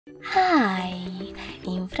Hi!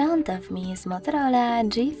 In front of me is Motorola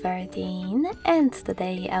G14 and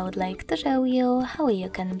today I would like to show you how you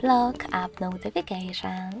can block app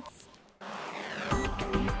notifications.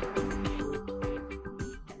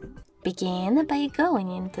 Begin by going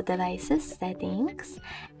into Devices Settings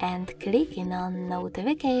and clicking on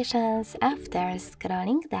Notifications after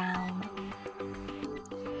scrolling down.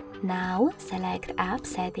 Now select App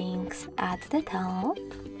Settings at the top.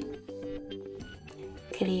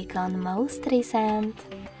 Click on Most Recent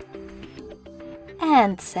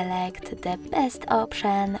and select the best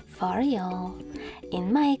option for you,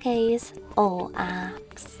 in my case, All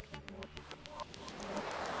Apps.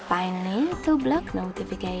 Finally, to block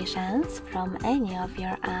notifications from any of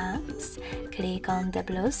your apps, click on the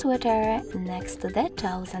blue switcher next to the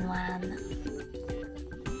chosen one.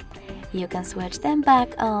 You can switch them back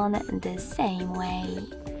on the same way.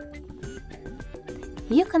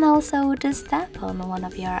 You can also just tap on one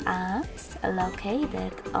of your apps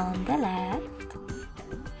located on the left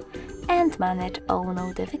and manage all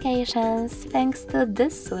notifications thanks to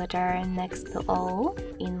this switcher next to all,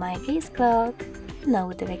 in my case clock,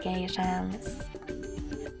 notifications.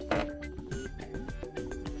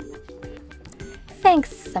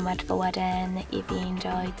 Thanks so much for watching. If you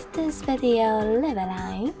enjoyed this video, leave a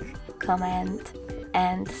like, comment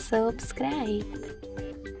and subscribe.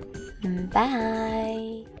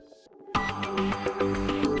 Bye!